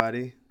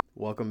everybody.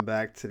 Welcome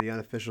back to the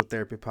Unofficial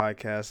Therapy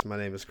Podcast. My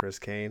name is Chris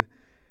Kane.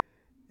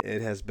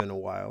 It has been a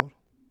while.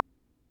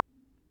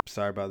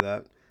 Sorry about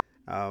that.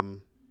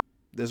 Um,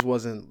 this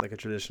wasn't like a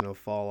traditional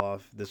fall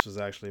off. This was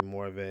actually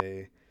more of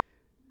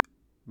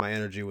my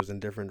energy was in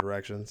different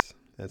directions.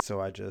 And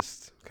so I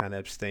just kind of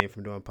abstained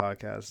from doing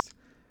podcasts.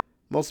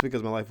 Mostly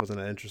because my life wasn't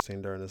that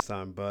interesting during this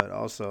time. But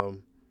also,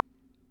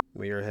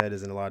 when your head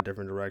is in a lot of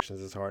different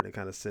directions, it's hard to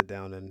kind of sit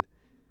down and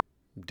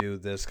do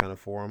this kind of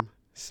forum.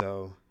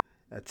 So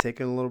I've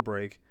taken a little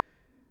break.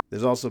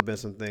 There's also been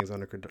some things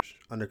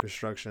under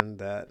construction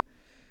that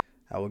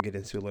I will get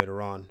into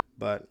later on.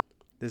 But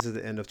this is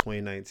the end of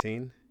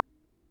 2019,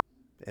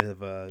 end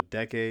of a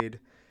decade.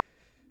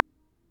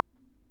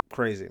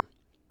 Crazy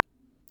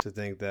to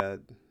think that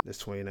it's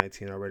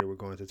 2019 already. We're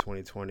going to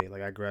 2020.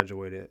 Like I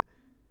graduated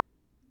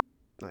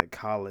like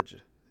college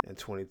in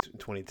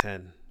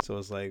 2010. So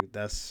it's like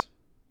that's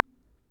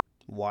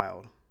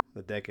wild.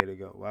 A decade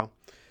ago. Well,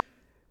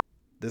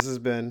 this has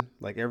been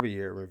like every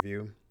year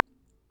review.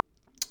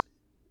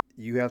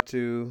 You have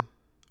to,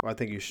 or I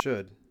think you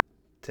should,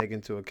 take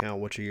into account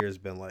what your year has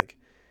been like.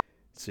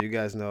 So you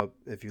guys know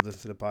if you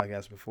listen to the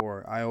podcast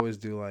before, I always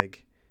do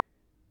like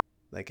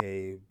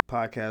a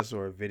podcast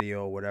or a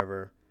video or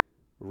whatever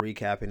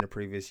recapping the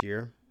previous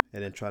year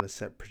and then try to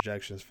set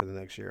projections for the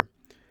next year.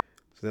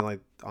 So then like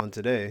on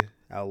today,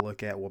 I'll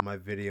look at what my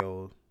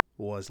video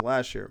was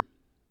last year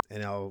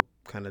and I'll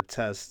kind of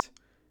test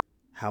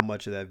how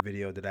much of that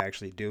video did I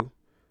actually do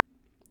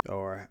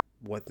or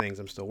what things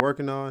I'm still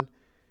working on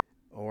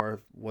or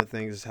what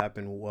things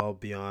happen well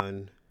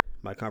beyond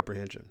my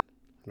comprehension,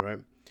 right?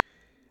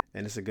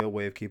 And it's a good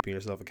way of keeping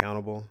yourself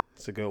accountable.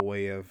 It's a good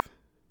way of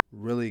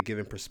really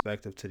giving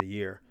perspective to the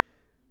year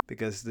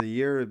because the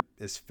year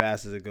as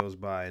fast as it goes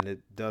by, and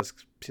it does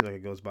seem like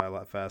it goes by a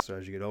lot faster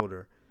as you get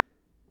older.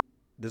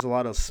 There's a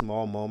lot of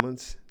small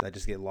moments that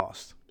just get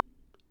lost.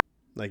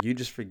 Like you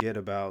just forget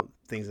about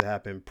things that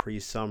happen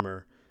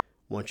pre-summer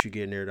once you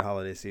get near the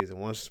holiday season.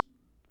 Once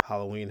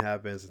Halloween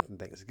happens, and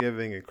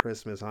Thanksgiving and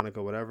Christmas,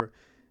 Hanukkah, whatever,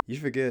 you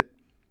forget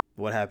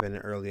what happened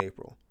in early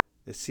April.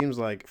 It seems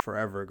like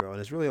forever ago, and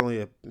it's really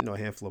only a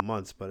handful of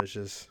months, but it's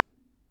just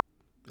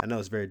I know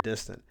it's very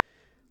distant.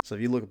 So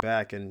if you look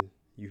back and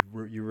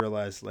you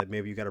realize like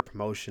maybe you got a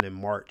promotion in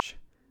March,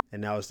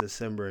 and now it's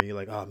December, and you're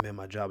like, oh man,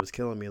 my job is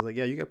killing me. It's like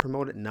yeah, you got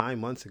promoted 9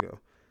 months ago,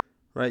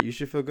 right? You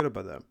should feel good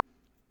about that.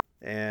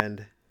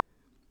 And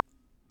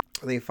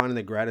I think finding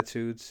the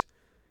gratitudes,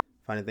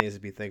 finding things to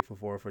be thankful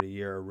for the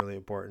year are really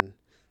important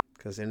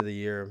because the end of the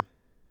year,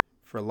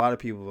 for a lot of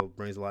people, it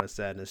brings a lot of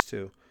sadness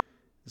too.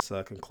 It's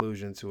a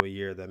conclusion to a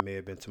year that may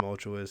have been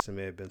tumultuous. It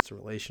may have been some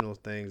relational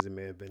things. It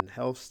may have been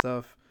health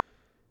stuff.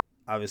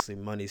 Obviously,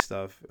 money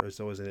stuff is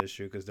always an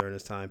issue because during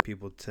this time,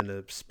 people tend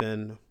to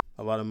spend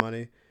a lot of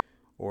money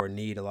or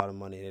need a lot of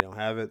money. They don't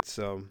have it.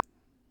 So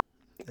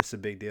it's a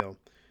big deal.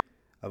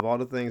 Of all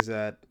the things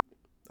that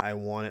I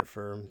wanted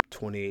for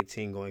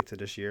 2018 going to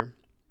this year,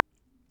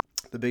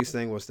 the biggest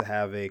thing was to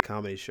have a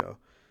comedy show.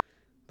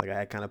 Like I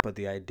had kind of put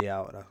the idea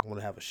out. I want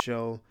to have a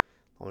show.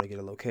 I want to get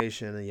a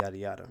location and yada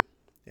yada.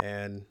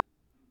 And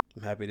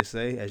I'm happy to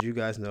say, as you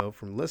guys know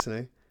from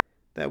listening,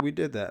 that we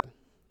did that.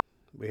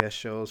 We had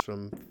shows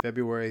from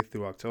February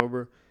through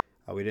October.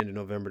 We didn't do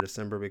November,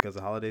 December because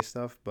of holiday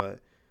stuff, but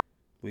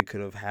we could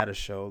have had a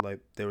show. Like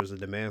there was a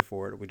demand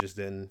for it. We just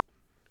didn't.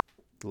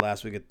 The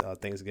last week of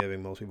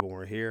Thanksgiving, most people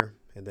weren't here,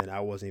 and then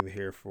I wasn't even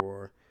here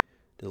for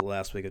the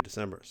last week of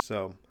December.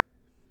 So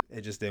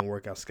it just didn't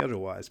work out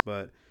schedule wise.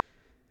 But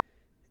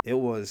it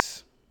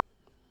was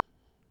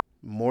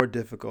more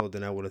difficult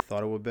than I would have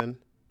thought it would have been.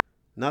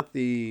 Not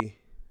the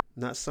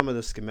not some of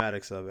the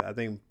schematics of it. I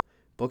think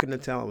booking the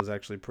talent was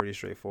actually pretty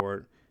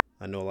straightforward.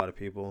 I know a lot of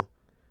people,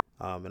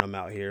 and I'm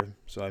out here,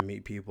 so I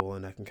meet people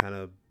and I can kind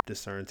of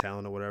discern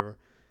talent or whatever.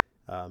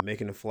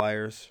 Making the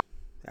flyers,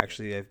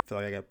 actually, I feel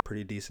like I got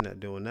pretty decent at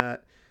doing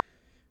that.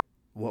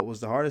 What was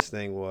the hardest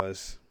thing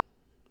was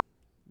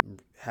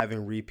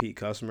having repeat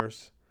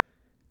customers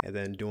and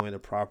then doing the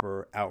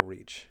proper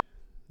outreach.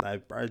 I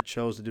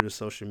chose to do the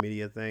social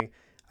media thing.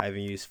 I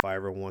even used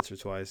Fiverr once or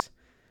twice.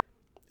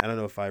 I don't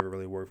know if Fiverr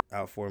really worked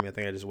out for me. I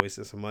think I just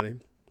wasted some money.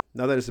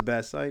 Not that it's a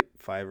bad site,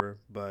 Fiverr,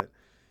 but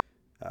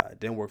it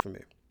didn't work for me.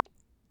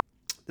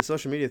 The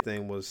social media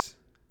thing was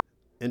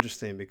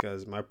interesting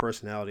because my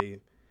personality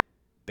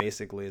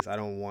basically is I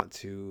don't want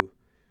to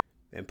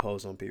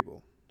impose on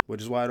people,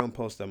 which is why I don't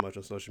post that much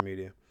on social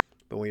media.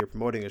 But when you're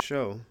promoting a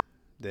show,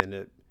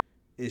 then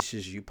it's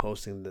just you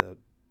posting the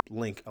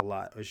link a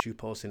lot, or it's you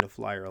posting the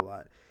flyer a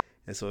lot.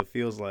 And so it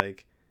feels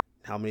like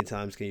how many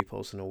times can you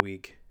post in a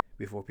week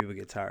before people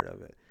get tired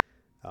of it?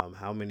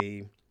 How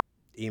many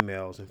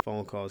emails and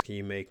phone calls can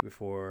you make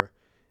before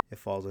it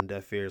falls on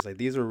deaf ears? Like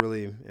these are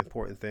really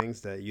important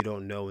things that you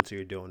don't know until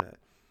you're doing it.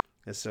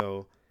 And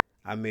so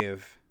I may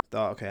have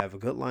thought, okay, I have a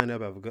good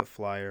lineup, I have a good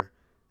flyer,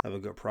 I have a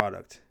good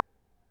product.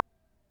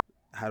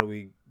 How do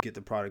we get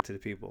the product to the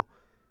people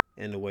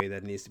in the way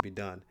that needs to be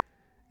done?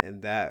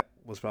 And that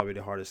was probably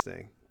the hardest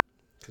thing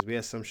because we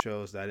had some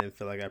shows that I didn't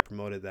feel like I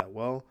promoted that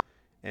well,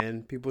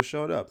 and people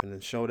showed up and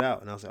then showed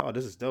out, and I was like, oh,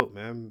 this is dope,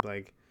 man.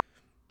 Like,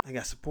 I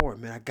got support,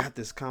 man. I got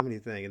this comedy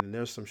thing. And then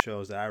there's some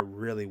shows that I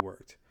really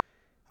worked.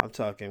 I'm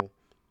talking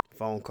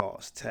phone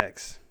calls,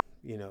 texts,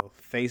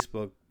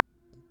 Facebook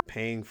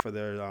paying for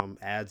their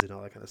ads and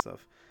all that kind of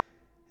stuff.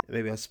 And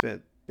maybe I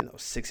spent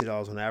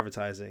 $60 on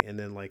advertising, and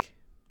then like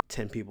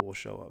 10 people will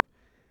show up,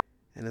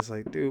 and it's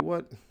like, dude,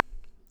 what?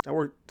 I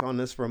worked on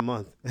this for a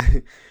month,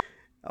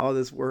 all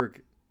this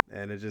work,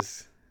 and it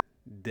just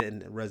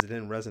didn't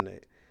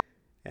resonate.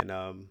 And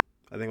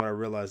I think what I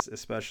realized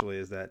especially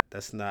is that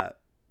that's not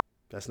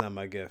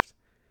my gift.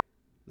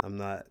 I'm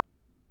not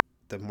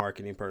the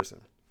marketing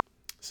person.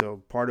 So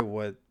part of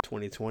what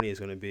 2020 is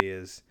going to be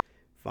is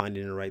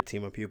finding the right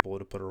team of people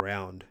to put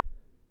around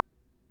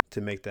to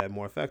make that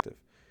more effective.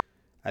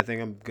 I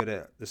think I'm good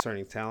at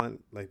discerning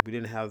talent. Like, we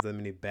didn't have that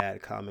many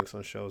bad comics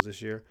on shows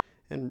this year,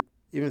 and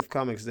even if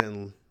comics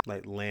didn't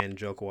like land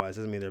joke wise,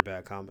 doesn't mean they're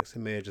bad comics. It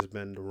may have just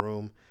been the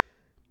room.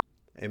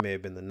 It may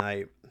have been the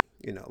night.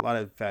 A lot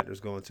of factors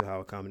go into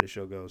how a comedy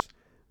show goes.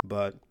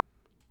 But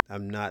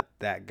I'm not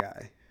that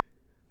guy.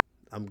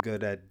 I'm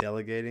good at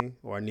delegating,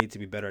 or I need to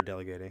be better at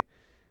delegating.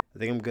 I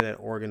think I'm good at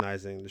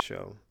organizing the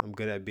show. I'm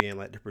good at being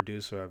like the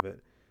producer of it.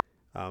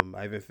 I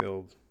even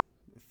feel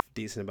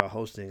decent about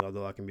hosting,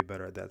 although I can be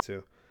better at that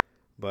too.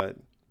 But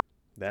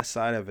that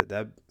side of it,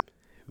 that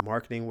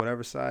marketing,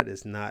 whatever side,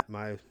 is not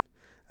my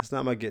that's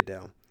not my get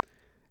down,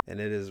 and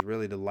it is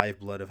really the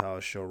lifeblood of how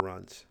a show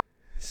runs.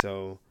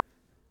 So,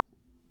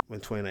 in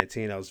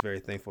 2019, I was very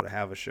thankful to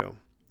have a show.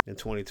 In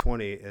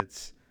 2020,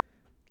 it's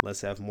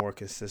let's have more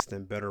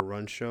consistent, better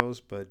run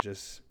shows, but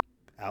just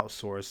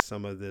outsource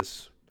some of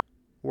this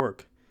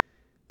work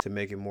to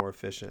make it more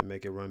efficient and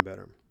make it run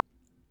better.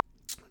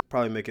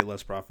 Probably make it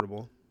less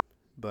profitable,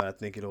 but I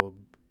think it'll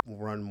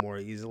run more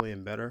easily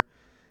and better.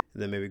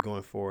 And then maybe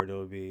going forward,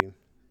 it'll be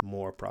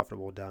more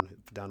profitable down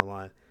the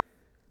line.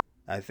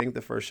 I think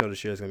the first show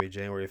this year is going to be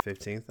January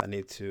 15th. I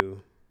need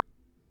to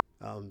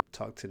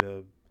talk to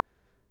the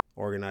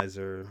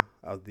organizer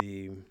of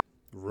the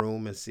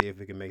room and see if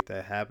we can make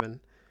that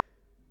happen.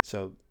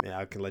 So yeah,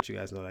 I can let you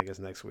guys know that, I guess,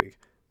 next week.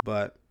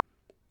 But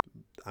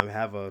I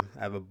have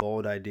a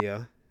bold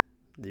idea.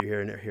 You're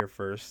hearing it here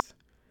first.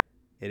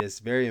 It is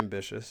very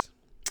ambitious.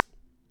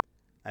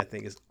 I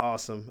think it's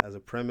awesome as a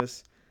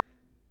premise,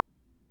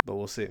 but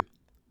we'll see.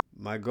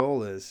 My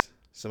goal is,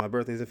 so my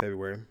birthday's in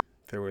February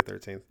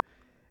 13th,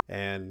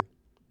 and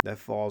that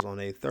falls on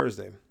a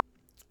Thursday.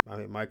 I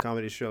mean, my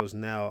comedy shows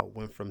now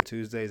went from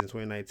Tuesdays in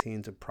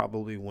 2019 to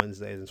probably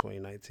Wednesdays in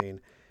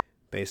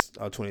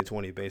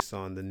 2020, based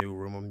on the new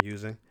room I'm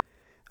using.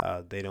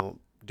 They don't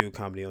do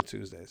comedy on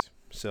Tuesdays,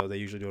 so they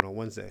usually do it on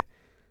Wednesday.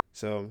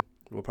 So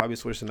we'll probably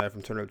switch the night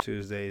from Turn Up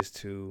Tuesdays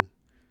to,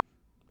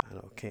 I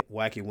don't know,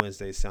 Wacky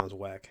Wednesdays sounds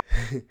whack.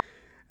 I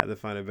have to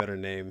find a better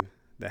name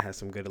that has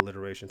some good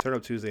alliteration. Turn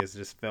Up Tuesdays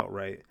just felt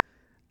right.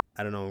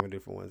 I don't know what I'm gonna do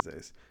for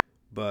Wednesdays,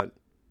 but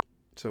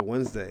so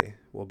Wednesday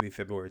will be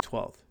February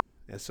 12th,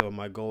 and so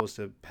my goal is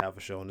to have a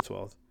show on the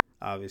 12th,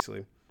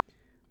 obviously,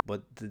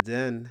 but to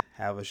then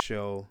have a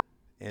show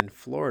in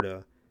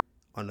Florida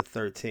on the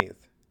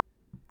 13th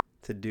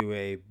to do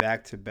a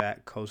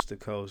back-to-back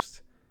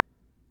coast-to-coast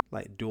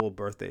like dual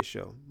birthday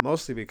show.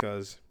 Mostly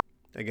because,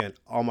 again,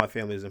 all my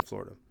family is in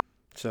Florida.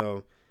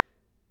 So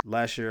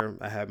last year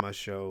I had my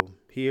show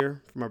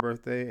here for my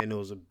birthday, and it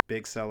was a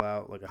big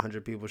sellout. Like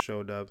 100 people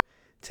showed up.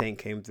 Tank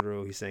came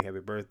through. He sang happy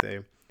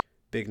birthday.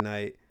 Big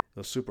night. It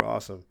was super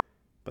awesome.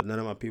 But none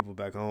of my people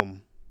back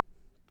home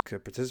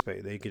could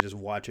participate. They could just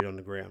watch it on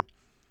the gram,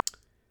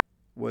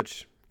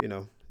 which,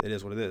 it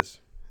is what it is.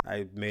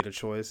 I made a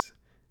choice.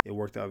 It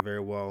worked out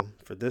very well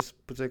for this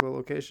particular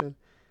location.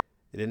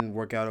 It didn't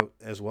work out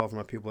as well for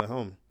my people at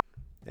home.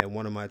 And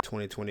one of my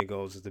 2020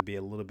 goals is to be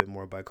a little bit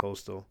more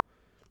bi-coastal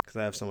because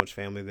I have so much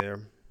family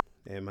there,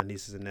 and my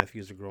nieces and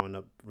nephews are growing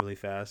up really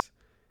fast,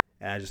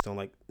 and I just don't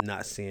like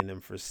not seeing them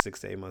for 6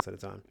 to 8 months at a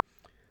time.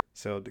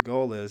 So the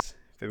goal is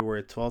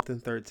February 12th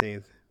and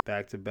 13th,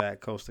 back to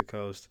back, coast to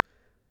coast,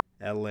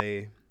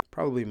 LA,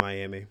 probably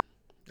Miami,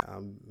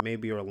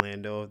 maybe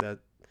Orlando if that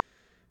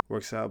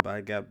works out, but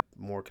I got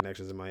more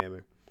connections in Miami.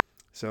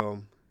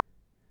 So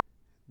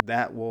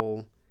that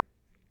will,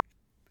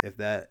 if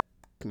that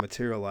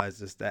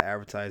materializes, that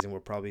advertising will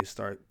probably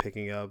start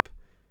picking up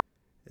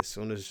as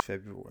soon as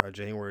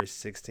January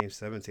 16th,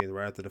 17th,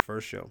 right after the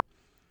first show.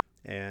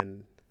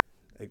 And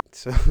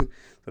so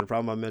the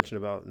problem I mentioned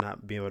about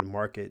not being able to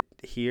market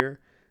here,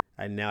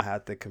 I now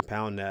have to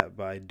compound that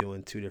by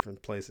doing two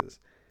different places.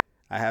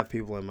 I have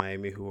people in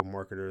Miami who are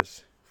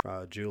marketers,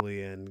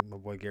 Julie and my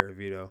boy Garrett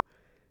Vito.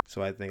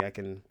 So I think I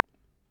can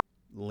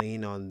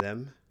lean on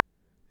them.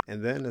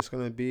 And then it's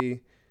going to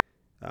be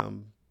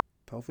um,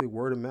 hopefully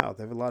word of mouth.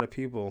 I have a lot of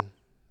people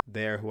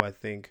there who I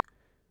think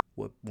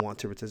would want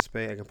to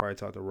participate. I can probably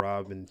talk to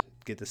Rob and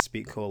get the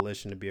Speak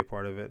Coalition to be a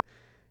part of it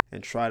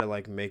and try to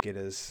like make it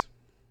as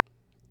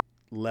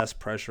less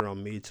pressure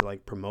on me to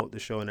like promote the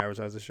show and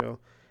advertise the show.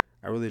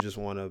 I really just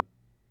want to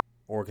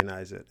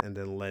organize it and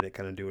then let it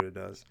kind of do what it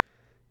does.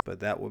 But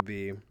that would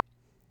be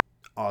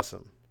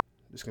awesome.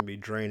 It's going to be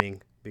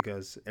draining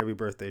because every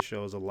birthday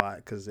show is a lot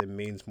because it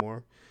means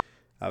more,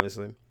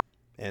 obviously.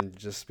 And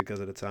just because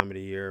of the time of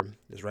the year,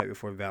 it's right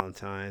before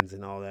Valentine's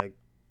and all that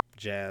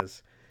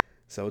jazz.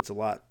 So it's a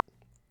lot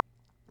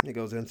that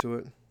goes into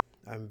it.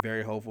 I'm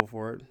very hopeful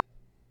for it.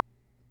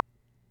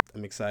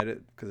 I'm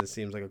excited because it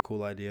seems like a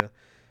cool idea.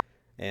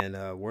 And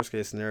worst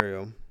case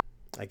scenario,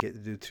 I get to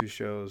do two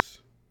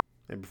shows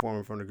and perform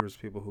in front of groups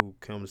of people who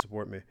come to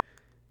support me,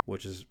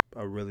 which is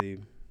a really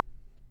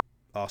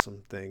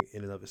awesome thing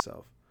in and of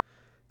itself.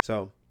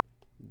 So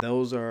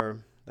those are,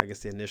 I guess,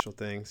 the initial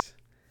things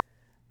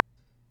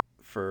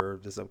for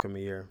this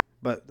upcoming year.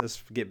 But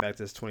let's get back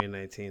to this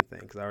 2019 thing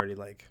because I already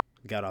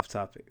got off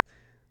topic.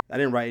 I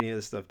didn't write any of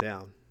this stuff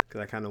down because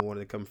I kind of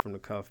wanted to come from the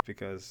cuff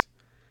because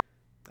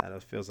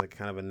that feels like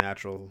kind of a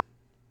natural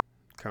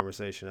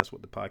conversation. That's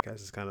what the podcast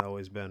has kind of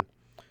always been.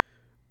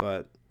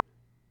 But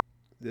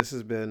this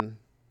has been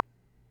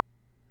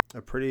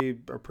a pretty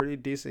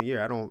decent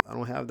year. I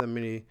don't have that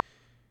many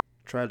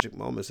tragic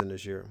moments in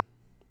this year.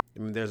 I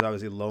mean, there's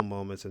obviously low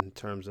moments in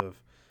terms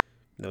of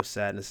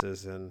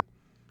sadnesses and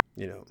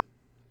you know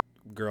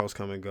girls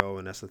come and go,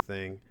 and that's the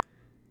thing.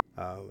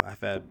 I've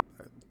had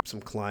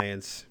some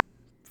clients,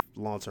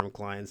 long-term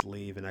clients,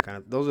 leave, and that kind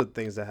of those are the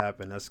things that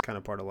happen. That's kind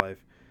of part of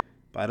life.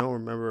 But I don't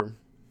remember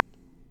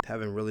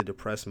having really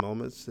depressed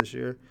moments this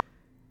year.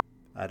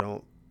 I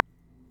don't,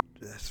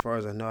 as far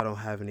as I know, I don't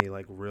have any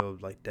real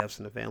deaths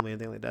in the family,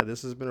 anything like that.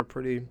 It's been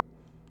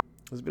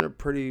a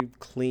pretty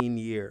clean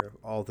year,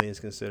 all things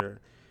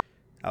considered,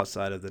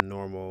 outside of the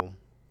normal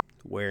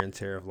wear and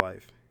tear of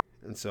life.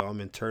 And so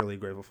I'm internally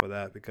grateful for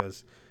that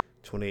because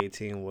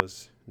 2018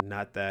 was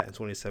not that, and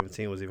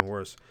 2017 was even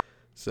worse.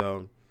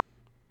 So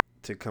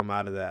to come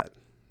out of that,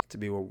 to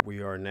be where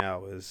we are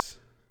now, is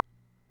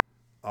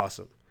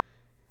awesome.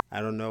 I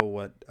don't know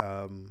what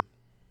I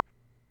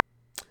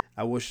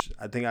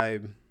think I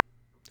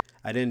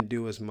didn't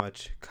do as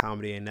much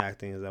comedy and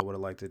acting as I would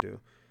have liked to do.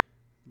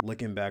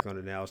 Looking back on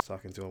it now, I was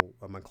talking to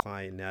my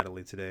client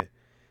Natalie today,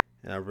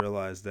 and I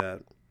realized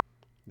that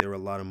there were a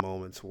lot of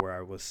moments where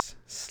I was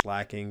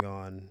slacking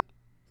on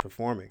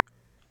performing,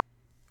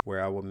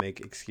 where I would make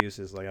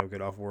excuses like I would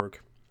get off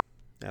work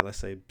at, let's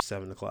say,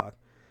 7 o'clock,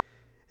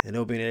 and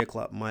it'll be an 8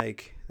 o'clock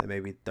mic that may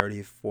be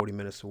 30, 40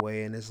 minutes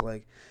away, and it's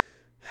like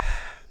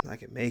I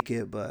can make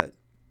it, but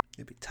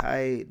it'd be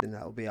tight. Then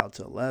I'll be out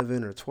till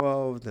 11 or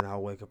 12. Then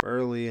I'll wake up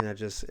early, and I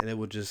just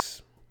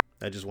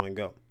wouldn't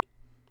go.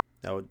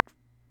 I would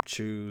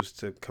choose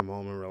to come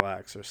home and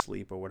relax or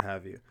sleep or what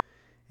have you,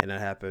 and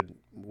that happened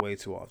way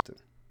too often.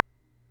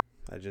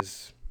 I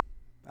just,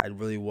 I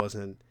really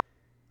wasn't.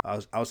 I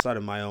was outside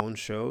of my own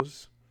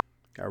shows.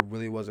 I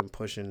really wasn't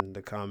pushing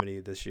the comedy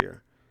this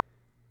year,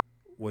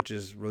 which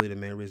is really the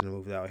main reason I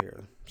moved out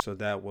here. So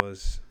that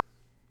was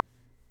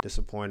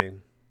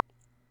disappointing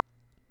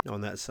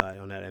on that side,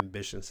 on that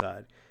ambition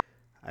side.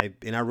 I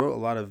wrote a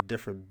lot of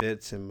different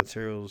bits and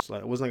materials.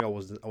 Like it wasn't like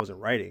I wasn't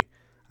writing.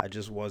 I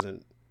just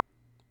wasn't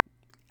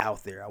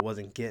out there. I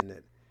wasn't getting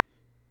it.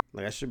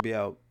 Like I should be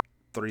out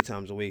 3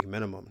 times a week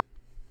minimum.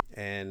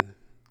 And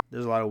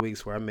there's a lot of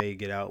weeks where I may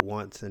get out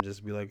once and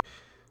just be like,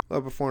 well,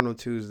 I performed on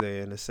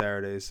Tuesday and it's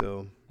Saturday,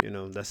 so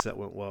that set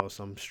went well,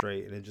 so I'm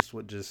straight, and it just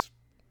would just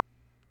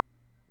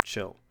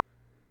chill.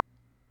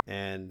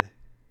 And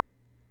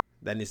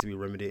that needs to be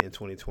remedied in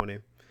 2020.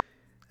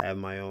 I have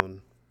my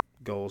own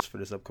goals for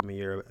this upcoming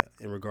year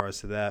in regards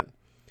to that.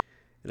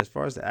 And as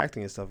far as the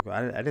acting and stuff go,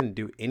 I didn't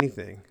do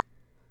anything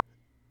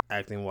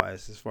acting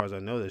wise as far as I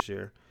know this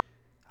year.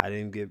 I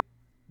didn't get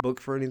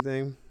booked for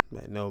anything,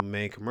 like no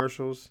main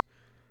commercials.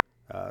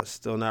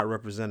 Still not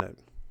represented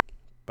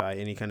by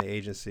any kind of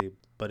agency.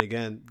 But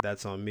again,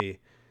 that's on me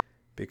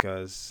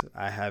because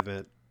I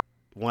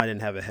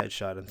didn't have a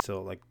headshot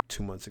until like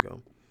 2 months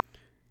ago.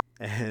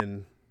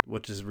 And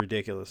which is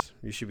ridiculous.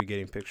 You should be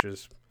getting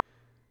pictures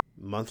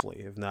monthly,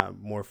 if not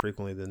more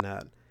frequently than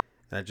that.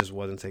 And I just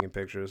wasn't taking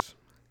pictures.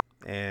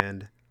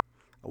 And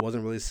I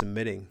wasn't really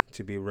submitting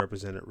to be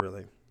represented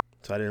really.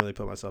 So I didn't really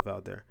put myself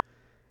out there.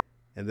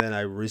 And then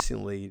I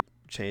recently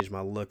changed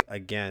my look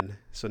again.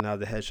 So now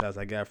the headshots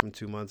I got from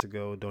 2 months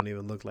ago don't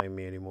even look like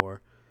me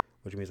anymore,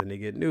 which means I need to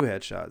get new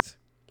headshots.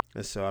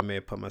 And so I may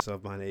have put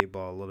myself behind the 8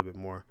 ball a little bit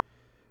more.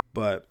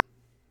 But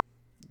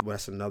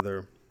that's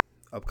another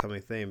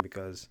upcoming thing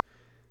because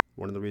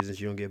one of the reasons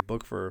you don't get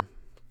booked for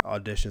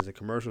auditions and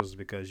commercials is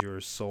because you're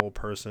a sole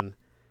person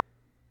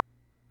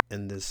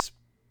in this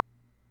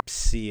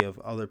sea of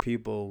other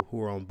people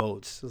who are on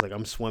boats. It's like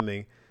I'm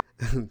swimming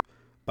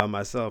by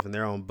myself and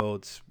they're on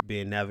boats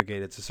being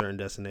navigated to certain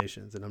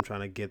destinations, and I'm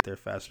trying to get there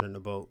faster in the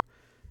boat.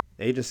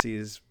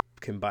 Agencies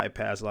can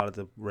bypass a lot of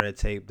the red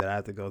tape that I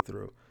have to go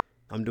through.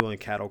 I'm doing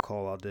cattle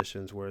call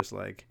auditions where it's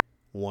like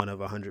one of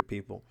 100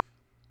 people.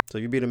 So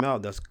if you beat them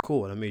out, that's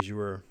cool. That means you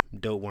were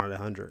dope one of the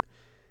 100.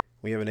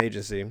 When you have an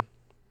agency,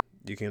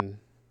 you can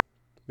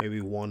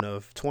maybe one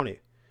of 20.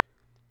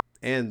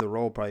 And the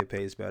role probably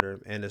pays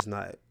better and it's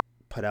not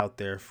put out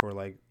there for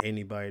like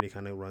anybody to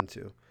kind of run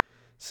to.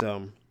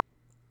 So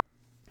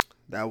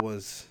that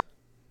was,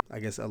 I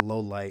guess, a low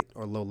light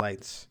or low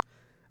lights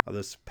of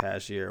this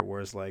past year,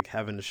 whereas like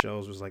having the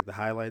shows was like the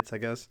highlights, I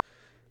guess.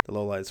 The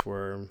lowlights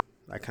were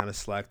I kind of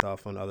slacked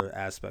off on other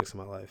aspects of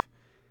my life.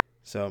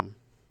 So,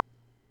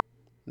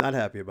 not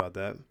happy about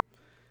that.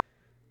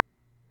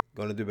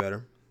 Going to do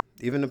better.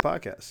 Even the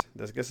podcast.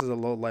 I guess is a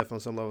low life on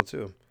some level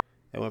too.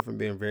 It went from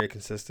being very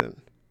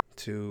consistent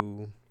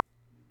to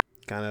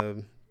kind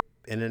of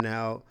in and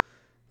out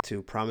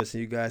to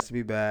promising you guys to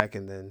be back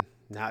and then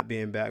not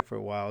being back for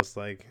a while. It's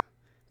like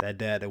that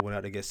dad that went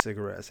out to get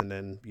cigarettes and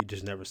then you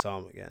just never saw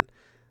him again.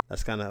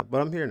 That's kind of,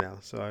 but I'm here now,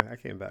 so I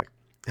came back.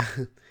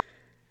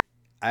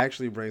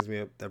 Actually brings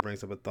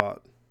up a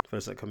thought for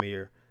this upcoming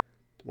year.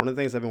 One of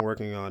the things I've been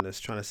working on is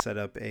trying to set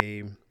up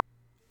a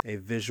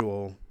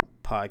visual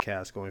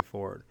podcast going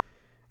forward,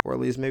 or at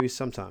least maybe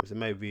sometimes it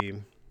might be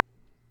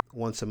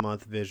once a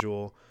month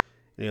visual.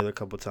 And the other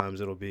couple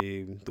times it'll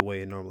be the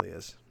way it normally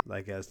is,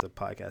 like as the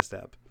podcast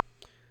app.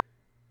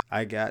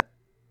 I got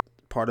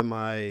part of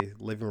my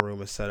living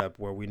room is set up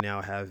where we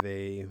now have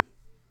a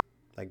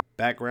like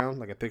background,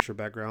 like a picture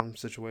background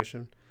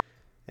situation.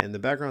 And the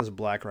background is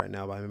black right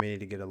now, but I may need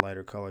to get a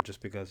lighter color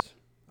just because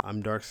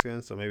I'm dark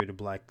skinned, so maybe the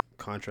black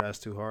contrasts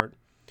too hard.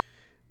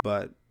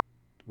 But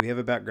we have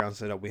a background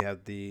set up. We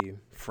have the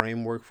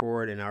framework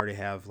for it, and I already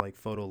have like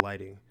photo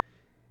lighting.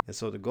 And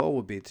so the goal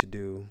would be to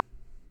do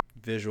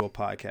visual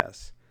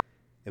podcasts.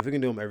 If we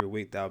can do them every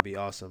week, that would be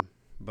awesome.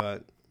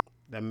 But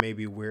that may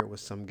be weird with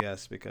some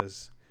guests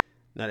because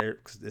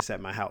it's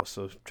at my house.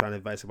 So trying to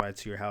invite somebody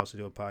to your house to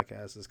do a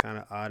podcast is kind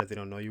of odd if they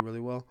don't know you really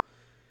well.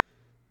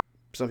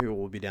 Some people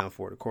will be down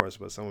for it, of course,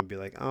 but someone would be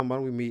like, why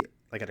don't we meet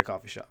like at a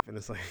coffee shop? And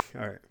it's like,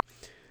 all right.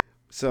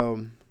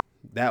 So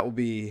that will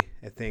be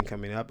a thing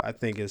coming up. I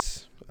think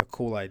it's a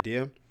cool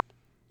idea.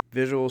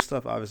 Visual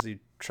stuff obviously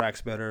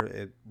tracks better.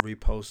 It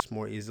reposts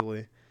more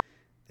easily.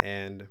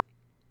 And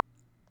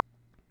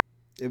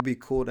it'd be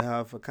cool to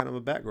have a kind of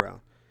a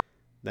background.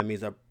 That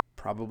means I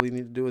probably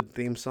need to do a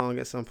theme song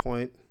at some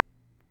point,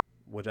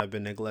 which I've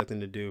been neglecting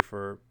to do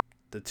for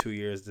the 2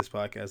 years this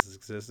podcast has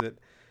existed.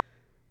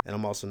 And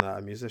I'm also not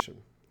a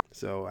musician.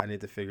 So I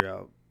need to figure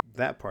out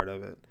that part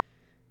of it.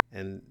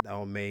 And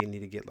I may need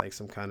to get like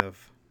some kind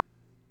of,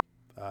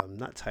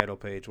 not title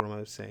page, what am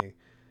I saying?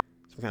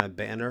 Some kind of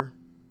banner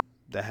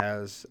that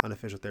has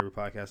Unofficial Therapy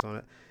Podcast on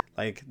it.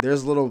 Like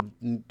there's little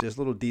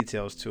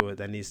details to it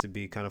that needs to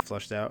be kind of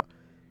flushed out.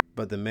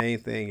 But the main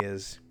thing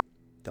is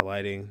the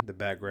lighting, the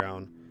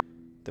background,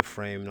 the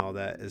frame, and all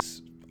that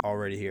is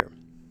already here.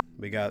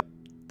 We got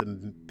the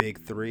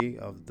big three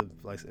of the,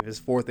 like, if there's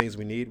 4 things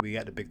we need, we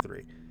got the big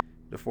 3.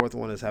 The 4th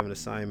one is having a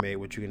sign made,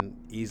 which you can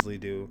easily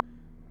do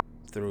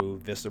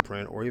through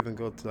Vistaprint or even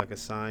go to like a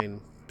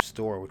sign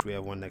store, which we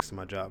have one next to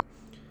my job.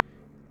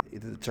 You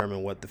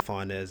determine what the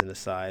font is and the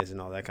size and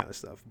all that kind of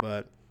stuff.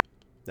 But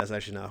that's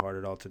actually not hard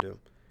at all to do.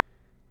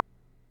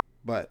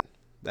 But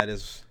that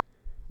is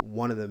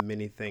one of the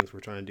many things we're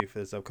trying to do for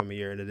this upcoming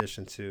year, in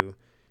addition to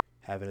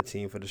having a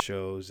team for the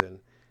shows and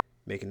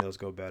making those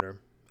go better.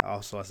 I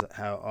also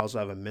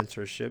have a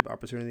mentorship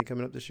opportunity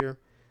coming up this year,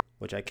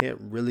 which I can't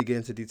really get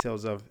into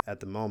details of at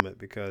the moment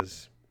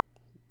because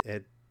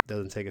it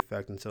doesn't take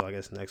effect until I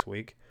guess next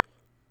week.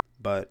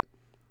 But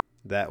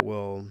that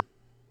will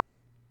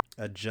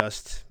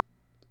adjust,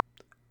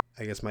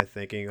 I guess, my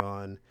thinking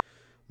on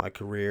my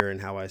career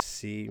and how I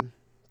see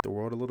the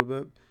world a little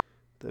bit.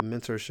 The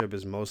mentorship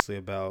is mostly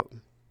about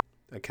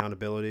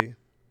accountability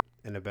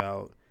and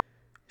about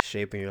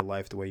shaping your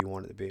life the way you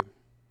want it to be.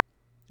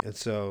 And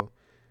so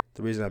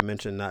the reason I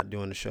mentioned not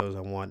doing the shows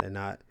I want and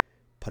not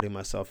putting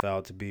myself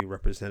out to be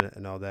represented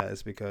and all that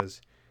is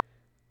because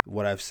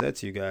what I've said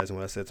to you guys and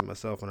what I said to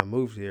myself when I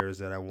moved here is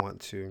that I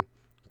want to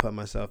put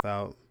myself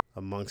out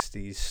amongst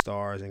these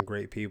stars and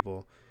great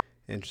people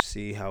and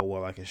see how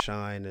well I can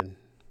shine and,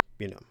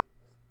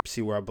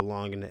 see where I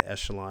belong in the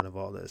echelon of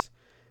all this.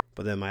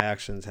 But then my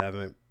actions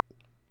haven't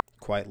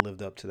quite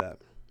lived up to that.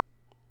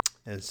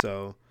 And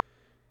so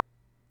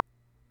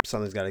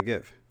something's got to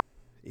give.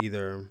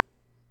 Either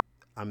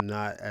I'm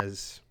not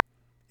as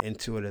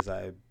into it as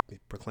I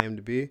proclaim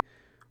to be,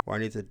 or I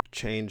need to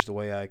change the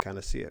way I kind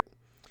of see it.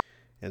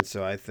 And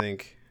so I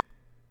think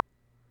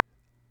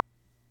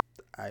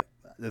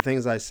the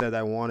things I said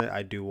I wanted,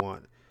 I do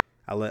want.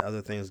 I let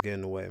other things get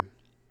in the way.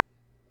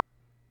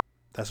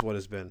 That's what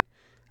it's been.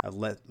 I've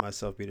let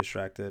myself be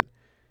distracted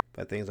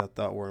by things I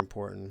thought were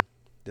important.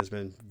 There's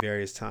been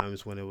various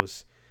times when it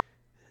was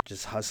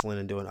just hustling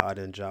and doing odd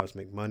end jobs to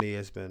make money.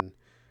 It's been,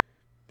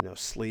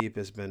 sleep.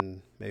 It's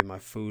been, maybe my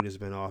food has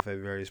been off at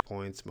various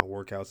points. My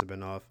workouts have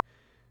been off.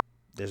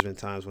 There's been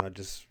times when I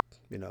just,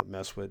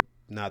 mess with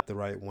not the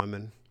right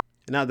women.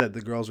 Not that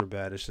the girls were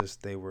bad. It's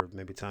just they were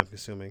maybe time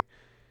consuming.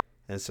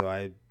 And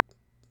so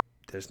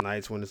there's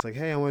nights when it's like,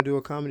 hey, I want to do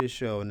a comedy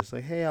show. And it's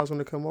like, hey, I was going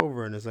to come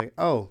over. And it's like,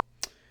 oh,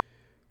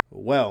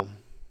 well,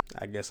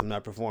 I guess I'm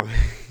not performing.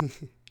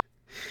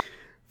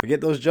 Forget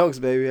those jokes,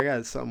 baby. I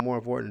got something more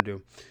important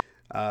to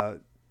do.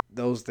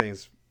 Those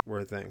things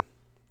were a thing.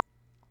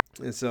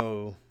 And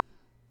so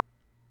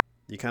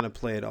you kind of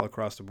play it all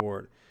across the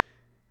board.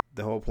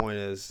 The whole point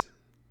is,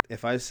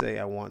 if I say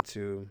I want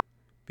to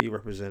be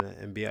represented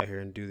and be out here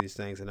and do these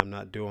things, and I'm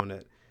not doing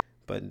it,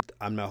 but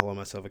I'm not holding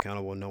myself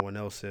accountable, no one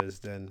else is,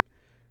 then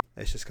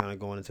it's just kind of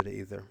going into the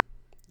ether.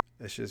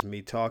 It's just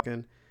me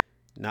talking,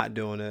 not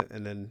doing it,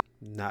 and then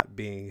not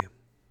being.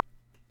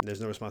 There's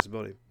no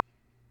responsibility.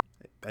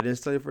 I didn't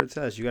study for a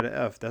test. You got an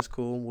F. That's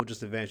cool. We'll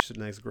just advance to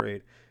the next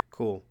grade.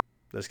 Cool.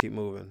 Let's keep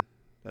moving.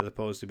 As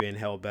opposed to being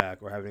held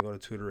back or having to go to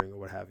tutoring or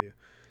what have you.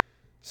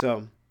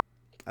 So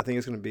I think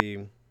it's going to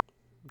be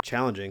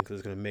challenging because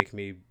it's going to make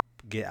me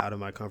get out of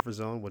my comfort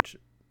zone, which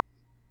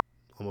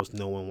almost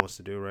no one wants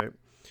to do, right?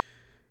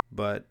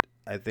 But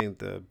I think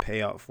the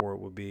payout for it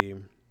would be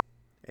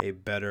a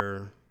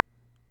better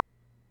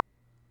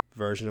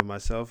version of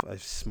myself, a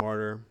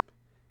smarter,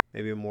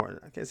 maybe more,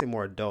 I can't say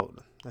more adult.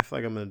 I feel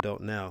like I'm an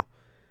adult now,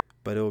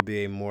 but it will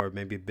be a more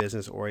maybe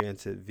business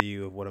oriented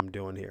view of what I'm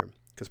doing here.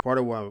 Because part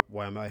of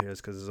why I'm out here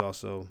is because it's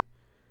also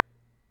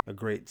a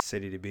great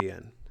city to be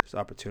in. There's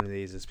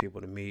opportunities, there's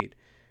people to meet,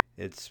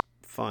 it's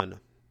fun.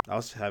 I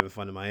was having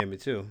fun in Miami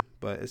too,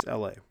 but it's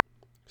LA,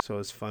 so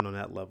it's fun on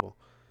that level.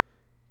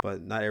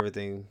 But not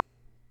everything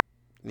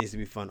needs to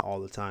be fun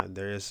all the time.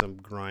 There is some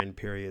grind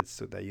periods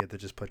so that you have to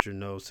just put your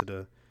nose to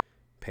the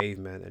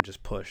pavement and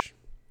just push.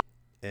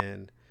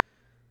 And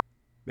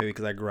maybe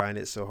because I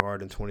grinded so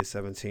hard in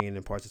 2017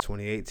 and parts of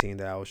 2018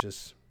 that I was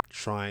just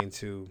trying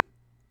to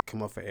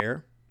come up for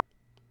air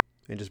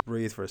and just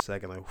breathe for a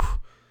second. Like, whew,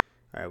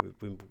 all right,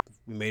 we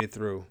made it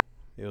through.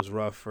 It was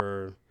rough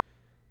for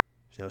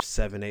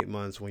 7-8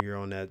 months when you're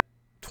on that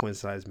twin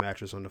size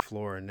mattress on the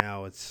floor, and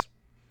now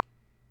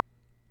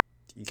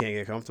you can't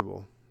get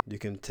comfortable. You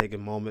can take a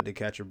moment to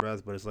catch your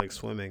breath, but it's like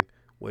swimming,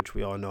 which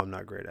we all know I'm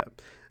not great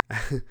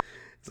at.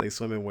 It's like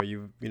swimming where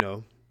you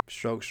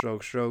stroke,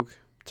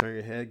 turn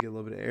your head, get a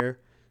little bit of air,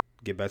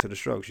 get back to the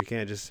strokes. You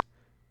can't just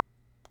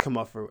come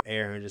up for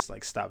air and just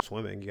like stop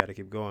swimming. You got to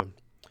keep going.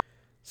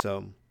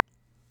 So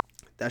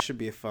that should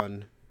be a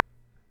fun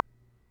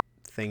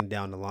thing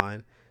down the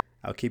line.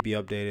 I'll keep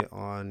you updated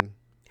on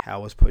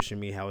how it's pushing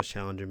me, how it's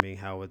challenging me,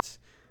 how it's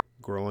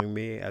growing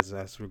me as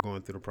we're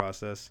going through the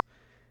process.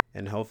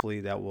 And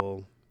hopefully that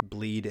will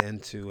bleed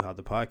into how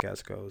the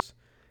podcast goes.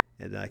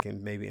 And I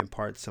can maybe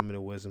impart some of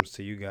the wisdoms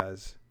to you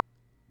guys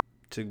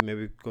to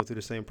maybe go through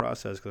the same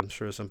process, because I'm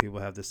sure some people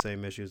have the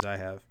same issues I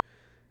have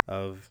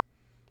of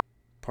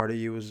part of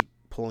you is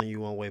pulling you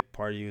one way,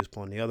 part of you is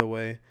pulling the other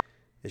way.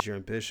 It's your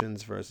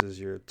ambitions versus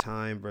your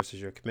time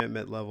versus your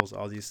commitment levels,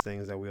 all these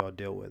things that we all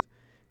deal with.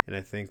 And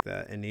I think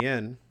that in the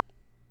end,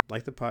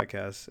 like the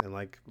podcast and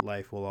like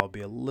life, will all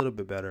be a little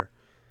bit better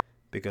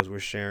because we're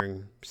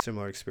sharing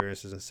similar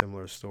experiences and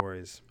similar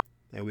stories,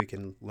 and we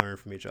can learn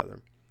from each other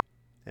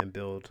and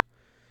build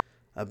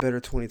a better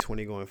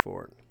 2020 going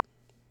forward.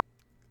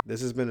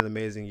 This has been an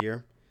amazing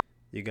year.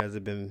 You guys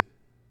have been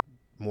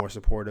more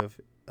supportive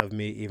of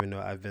me, even though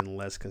I've been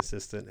less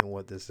consistent in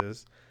what this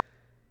is.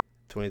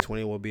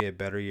 2020 will be a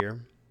better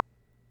year.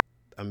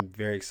 I'm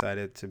very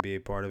excited to be a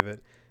part of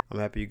it. I'm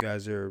happy you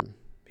guys are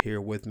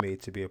here with me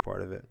to be a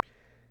part of it.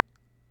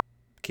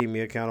 Keep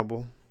me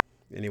accountable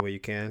any way you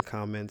can.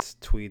 Comments,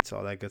 tweets,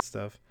 all that good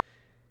stuff.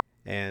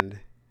 And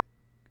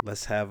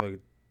let's have a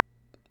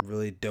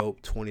really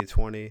dope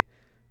 2020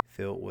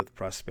 filled with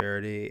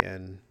prosperity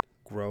and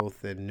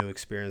growth and new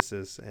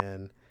experiences.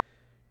 And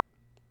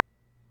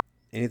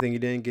anything you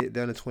didn't get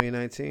done in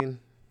 2019,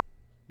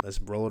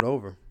 let's roll it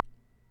over.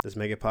 Let's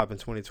make it pop in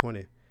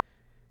 2020.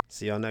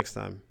 See y'all next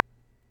time.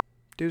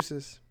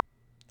 Deuces.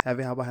 Have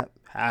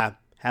a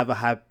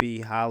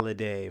happy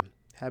holiday.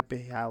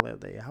 Happy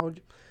holiday.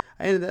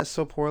 I ended that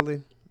so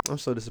poorly. I'm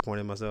so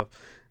disappointed in myself.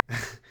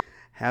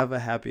 Have a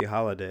happy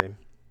holiday.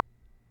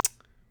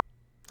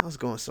 I was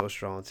going so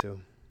strong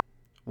too.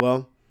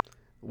 Well,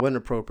 what an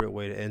appropriate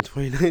way to end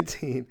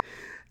 2019.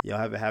 Y'all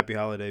have a happy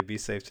holiday. Be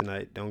safe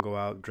tonight. Don't go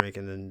out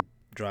drinking and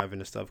driving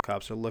and stuff.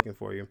 Cops are looking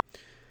for you.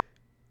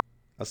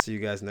 I'll see you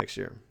guys next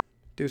year.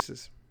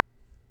 Deuces.